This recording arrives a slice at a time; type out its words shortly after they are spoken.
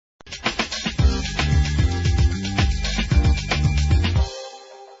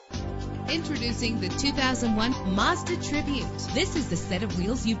Introducing the 2001 Mazda Tribute. This is the set of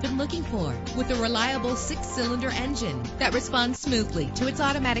wheels you've been looking for, with a reliable 6-cylinder engine that responds smoothly to its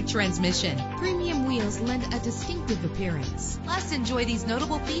automatic transmission. Premium wheels lend a distinctive appearance. Plus, enjoy these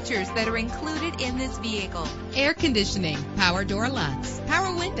notable features that are included in this vehicle: air conditioning, power door locks,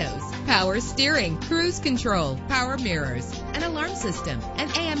 power windows, power steering, cruise control, power mirrors, an alarm system, an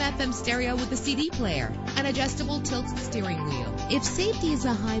AM/FM stereo with a CD player, an adjustable tilt steering wheel. If safety is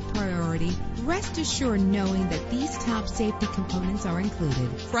a high priority, rest assured knowing that these top safety components are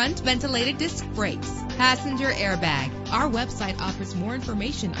included: front ventilated disc brakes, passenger airbag. Our website offers more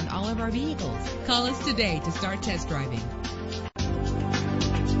information on all of our vehicles. Call us today to start test driving.